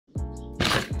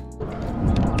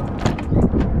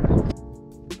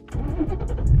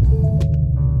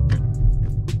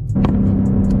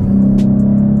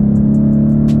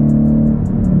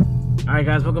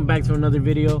Alright guys, welcome back to another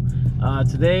video.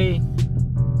 Today,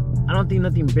 I don't think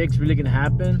nothing big's really gonna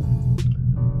happen.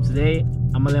 Today,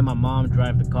 I'm gonna let my mom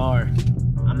drive the car.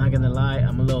 I'm not gonna lie,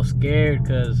 I'm a little scared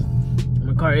because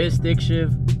my car is stick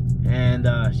shift and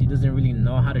she doesn't really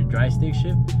know how to drive stick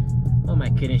shift. Oh, am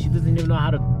I kidding? She doesn't even know how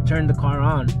to turn the car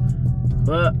on.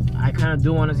 But I kind of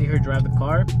do want to see her drive the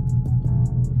car.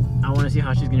 I want to see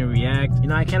how she's gonna react. You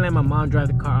know, I can't let my mom drive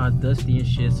the car all dusty and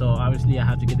shit, so obviously I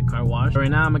have to get the car washed. Right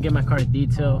now I'm gonna get my car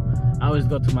detailed. I always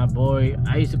go to my boy.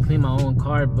 I used to clean my own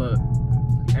car, but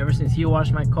ever since he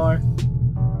washed my car,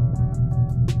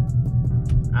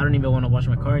 I don't even want to wash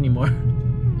my car anymore.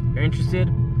 If you're interested,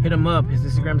 hit him up. His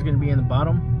Instagram's gonna be in the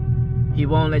bottom. He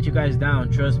won't let you guys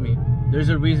down, trust me. There's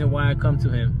a reason why I come to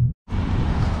him.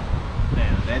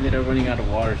 Damn, they ended up running out of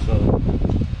water, so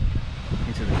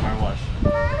into the car wash.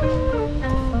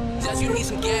 Just you need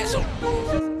some gas.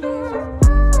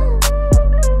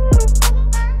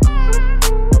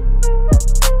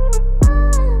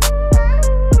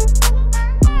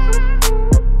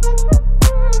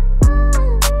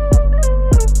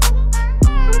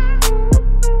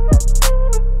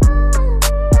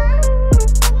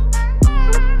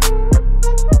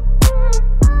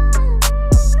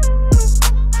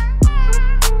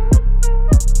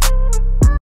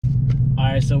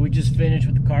 So we just finished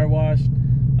with the car wash.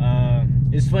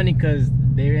 It's funny because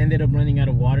they ended up running out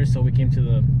of water, so we came to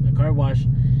the car wash,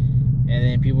 and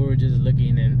then people were just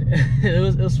looking, and it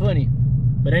was funny.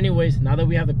 But anyways, now that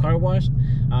we have the car washed,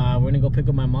 we're gonna go pick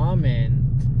up my mom and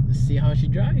see how she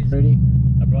drives. Ready?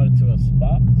 I brought it to a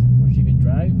spot where she could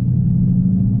drive.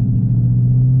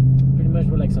 Pretty much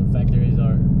where like some factories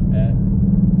are at.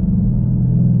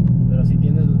 Pero si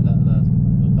tienes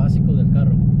lo básico del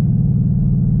carro.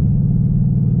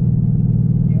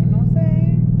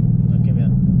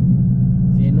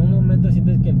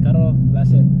 Sientes que el carro lo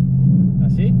hace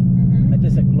así,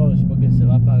 metes el clutch porque se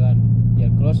va a apagar, y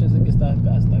el clutch es el que está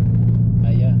hasta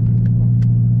allá,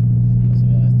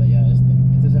 hasta allá.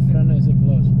 Este es el freno y es el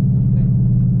clutch.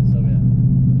 So, mira,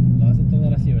 lo vas a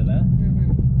tener así, ¿verdad?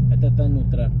 Este está en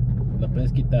neutral, lo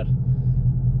puedes quitar.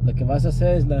 Lo que vas a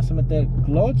hacer es le vas a meter el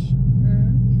clutch,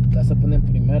 le vas a poner en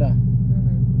primera,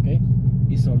 ¿ok?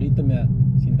 Y solito, mira,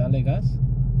 sin darle gas,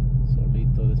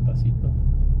 solito, despacito.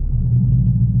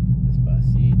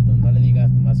 Despacito, no le digas,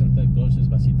 nomás suelta el clutch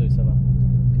despacito y se va.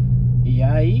 Y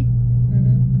ya ahí,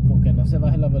 con que no se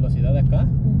baje la velocidad de acá,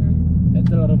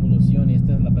 esta es la revolución y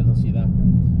esta es la velocidad.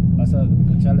 Vas a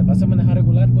escucharle, vas a manejar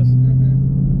regular, pues,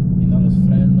 y no los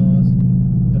frenos.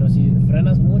 Pero si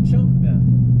frenas mucho, ya.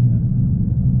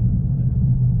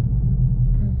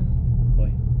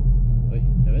 Voy,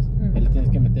 ¿ya ves? Ahí le tienes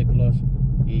que meter clutch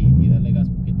y darle gas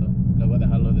poquito, luego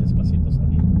dejarlo despacito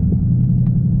salir.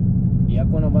 Y ya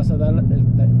cuando vas a dar el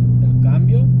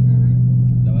cambio,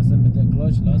 le vas a meter el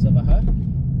clutch, le vas a bajar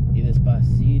y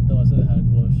despacito vas a dejar el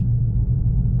clutch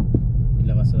y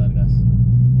le vas a dar gas.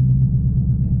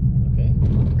 ¿Ok?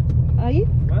 ¿Ahí?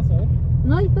 Más, a ver.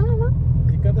 No, ahí está, ¿no?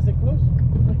 ¿Si cantas el clutch?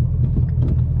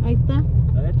 Ahí está.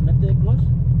 A ver, mete el clutch,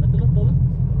 mételo todo.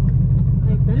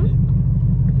 Ahí está.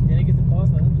 Tiene que estar todo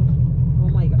hasta adentro. Oh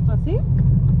my god. ¿Así?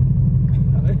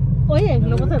 A ver. Oye,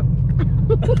 lo voy a hacer.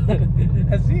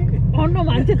 ¿Así? Oh, no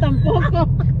manches, tampoco.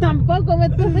 Tampoco me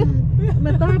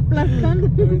estaba aplastando.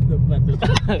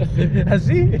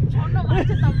 ¿Así? Oh, no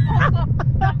manches,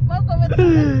 tampoco me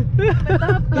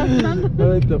estaba aplastando.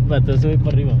 Pato, sube para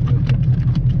arriba.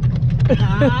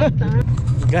 Ah, está.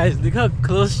 Guys, look how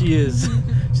close she is.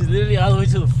 She's literally all the way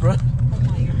to the front. Oh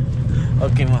my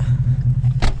god. Ok, ma.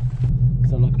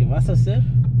 So, lo que vas a hacer.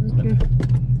 Okay.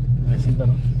 A ver,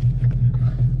 siéntalo.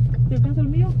 ¿Te alcanza el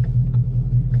mío?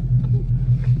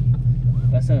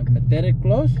 Vas a meter el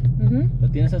clutch. Lo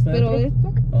tienes hasta ¿Pero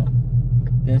adentro. esto? Oh,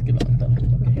 tienes que levantarlo.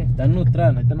 Okay. Está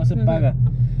neutral, ahorita no se paga.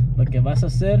 Lo que vas a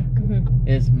hacer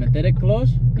es meter el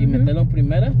clutch y meterlo en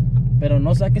primera, pero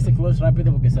no saques el clutch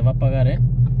rápido porque se va a apagar,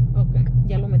 Ok,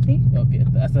 ya lo metí. Ok,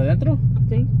 ¿hasta adentro?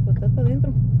 Sí, pues está hasta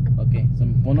adentro. Ok, so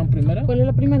ponlo en primera. ¿Cuál es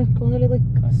la primera? ¿Dónde le doy?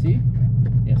 Así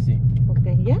y así. Ok,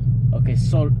 ¿ya? Ok,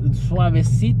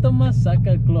 suavecito más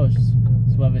saca el clutch.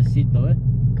 Suavecito,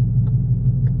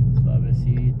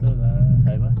 Suavecito,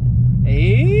 ahí va.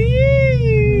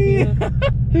 ¡Ey!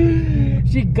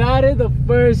 She got it the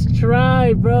first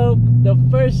try, bro. The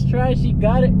first try she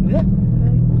got it.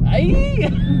 ¡Ay!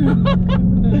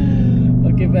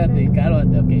 Ok, espérate,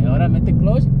 cálmate. Ok, ahora mete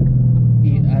clutch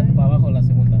y para abajo la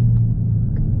segunda.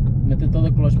 Mete todo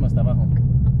el clutch más hasta abajo.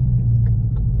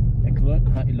 El clutch,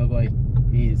 y luego ahí.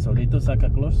 Y solito saca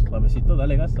clutch, suavecito,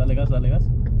 dale gas, dale gas, dale gas.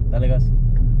 Dale gas.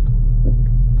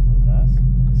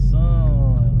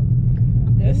 Eso.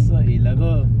 Eso. Y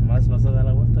luego más vas a dar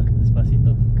la vuelta.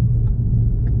 despacito.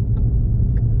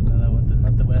 Da la vuelta,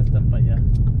 no te vayas tan para allá.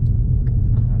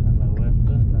 Ajá, da la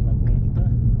vuelta, da la vuelta.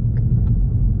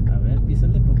 A ver,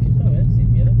 písale poquito, a ver,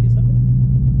 sin miedo, písale.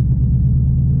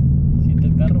 Siente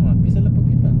el carro, más, písale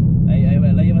poquito. Ahí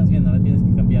va, la llevas bien, ahora tienes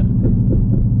que cambiar.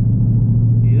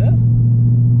 ¿Mira?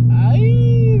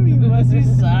 ¡Ay! Mi mamá sí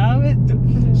sabe.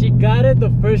 She got it the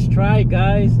first try,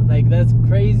 guys. Like, that's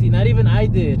crazy. Not even I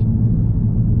did.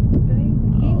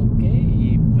 Ok,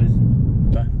 y pues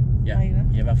va, ya. Ahí va.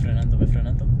 Ya va frenando, ve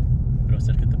frenando. Pero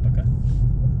acércate para acá.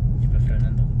 Y ve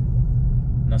frenando.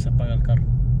 No se apaga el carro.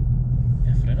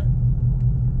 Ya frena.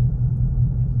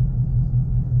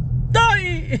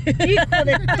 ¡Ay! Hijo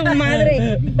de tu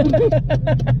madre.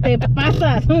 Te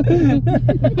pasas.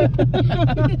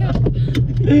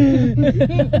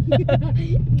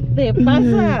 Te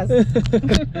pasas.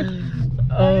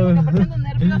 Oh. Me está poniendo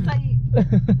nerviosa ahí.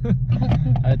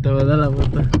 Ahí te voy a dar la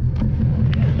vuelta.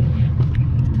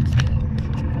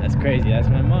 That's crazy. That's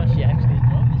my mom. She actually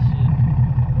drove this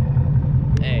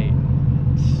shit. Hey,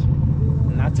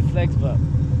 not to flex, but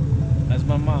that's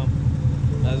my mom.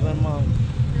 That's my mom.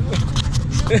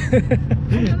 Yo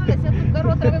no le decía a tu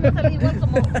carro, otra vez me sale igual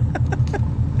como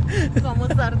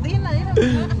sardina. Mira,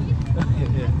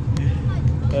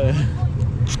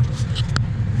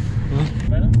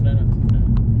 Frena, frena, frena.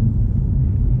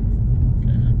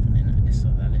 Frena, eso,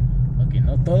 dale. Ok,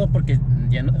 no todo porque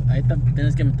ya no, ahí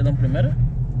tienes que meterlo en primero.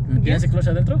 ¿Tienes el clutch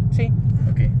adentro? Sí,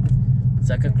 Ok.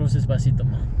 Saca el clutch despacito,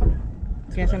 ma.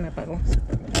 ya se me apagó.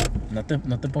 No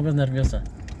te pongas nerviosa.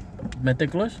 Mete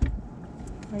el clutch.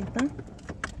 Ahí está.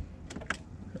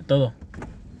 Todo.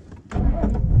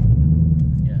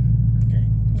 Ya, ok.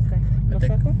 Ok, ¿lo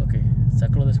saco? Ok,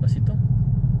 sácalo despacito.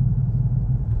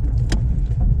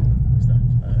 Ahí está.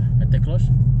 A ver, mete clutch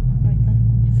Ahí está.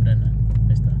 y frena.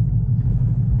 Ahí está.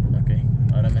 Ok,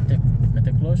 ahora mete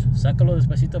clutch, sácalo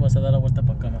despacito, vas a dar la vuelta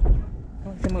para acá.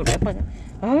 Ay, se me volvió a apagar.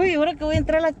 Ay, ahora que voy a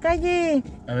entrar a la calle.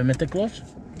 A ver, mete clutch.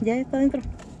 Ya está adentro.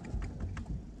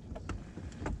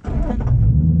 A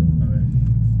ver.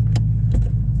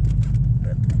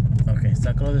 Espérate. Ok,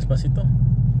 sácalo despacito.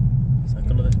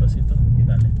 Sácalo despacito y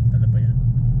dale para allá.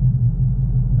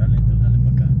 Dale, tú dale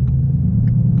para acá.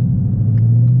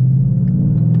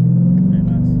 Ahí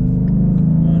vas.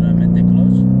 Ahora mete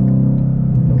clutch.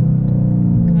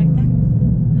 Ahí está.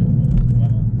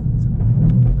 Abajo.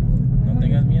 No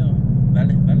tengas miedo.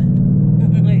 Dale.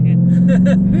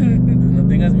 No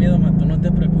tengas miedo, man. Tú no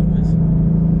te preocupes.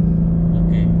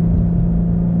 Ok.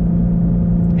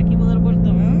 Aquí voy a dar vuelta,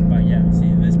 ¿eh? Para allá, sí,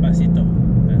 despacito.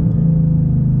 Espérate.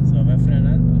 Se va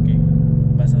frenando, ok.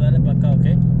 Vas a darle para acá, ok.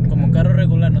 Como carro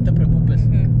regular, no te preocupes.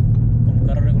 Como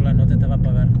carro regular, no te va a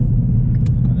pagar.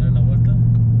 Vamos a darle la vuelta.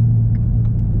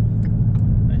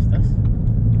 Ahí estás.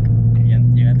 Ya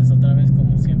llegaste otra vez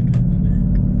como siempre.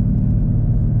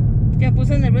 Ya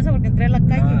puse nerviosa porque entré a la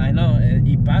calle. No, I know,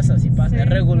 y pasa, sí pasa. Sí. Es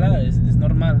regular, es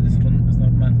normal, es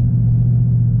normal.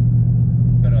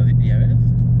 Pero, ¿ya ves?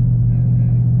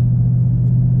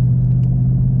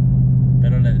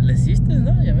 Pero le hiciste,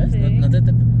 ¿no? ¿Ya ves? Sí. No te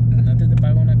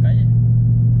paga una calle.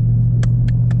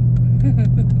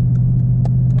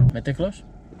 Mete clutch.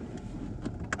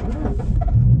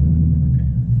 Ok,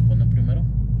 ponlo primero.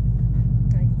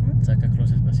 Ahí está. Saca clutch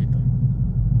despacito.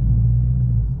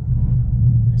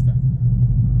 Ahí está.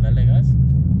 Dale gas.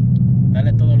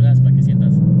 Dale todo el gas para que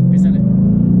sientas. Písale.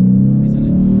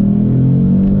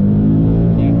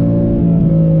 Ya.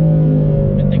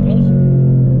 Mete clutch.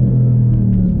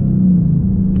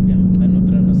 Ya, la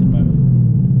neutral no se paga.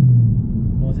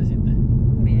 ¿Cómo se siente?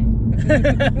 Bien.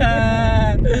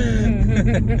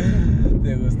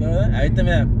 ¿Te gustó, verdad? Ahorita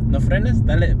mira, no frenes,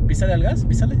 dale, písale al gas,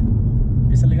 písale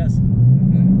gas.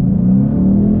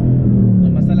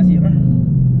 Nomás dale así. Ya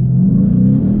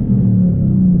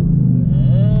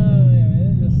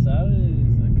ves, ya sabes.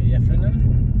 Ok, ya frenan.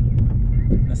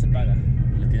 No se paga,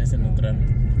 le tienes en neutral.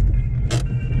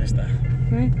 Ahí está.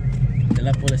 De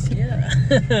la policía.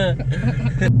 A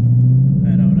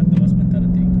ver, ahora te vas a espantar a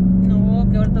ti. No,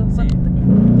 que ahorita voy a Sí.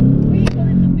 Hijo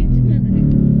de tu pinche madre.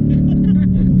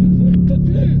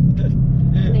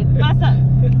 Te pasas.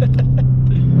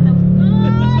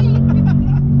 Ay.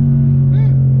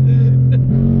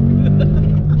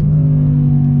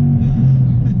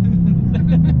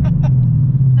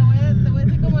 Te voy a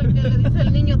decir como el que le dice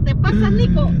al niño, te pasas,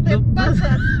 Nico, te No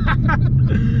pasas.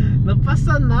 No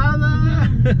pasa nada.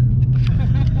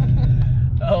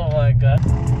 Oh my god.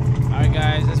 Alright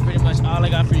guys, that's pretty much all I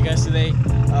got for you guys today.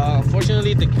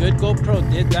 Unfortunately, the good GoPro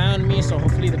did die on me, so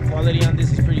hopefully the quality on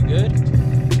this is pretty good.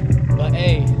 But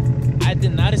hey, I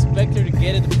did not expect her to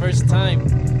get it the first time.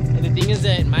 But the thing is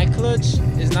that my clutch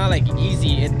is not like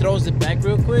easy. It throws it back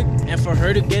real quick. And for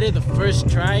her to get it the first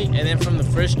try, and then from the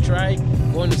first try,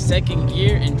 going to second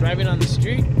gear and driving on the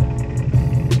street,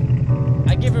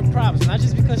 I give her props. Not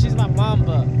just because she's my mom,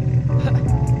 but,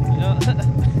 you know.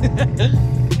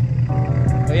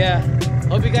 But yeah,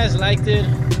 hope you guys liked it.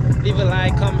 Leave a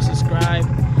like, comment, subscribe.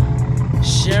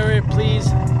 Share it, please.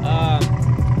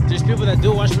 There's people that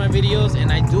do watch my videos,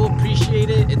 and I do appreciate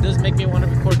it. It does make me want to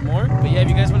record more. But yeah, if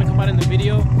you guys want to come out in the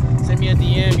video, send me a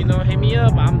DM, you know, hit me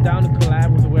up. I'm down to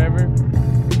collab with whoever.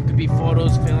 It could be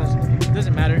photos, films, it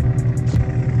doesn't matter.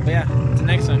 But yeah, till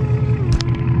next time.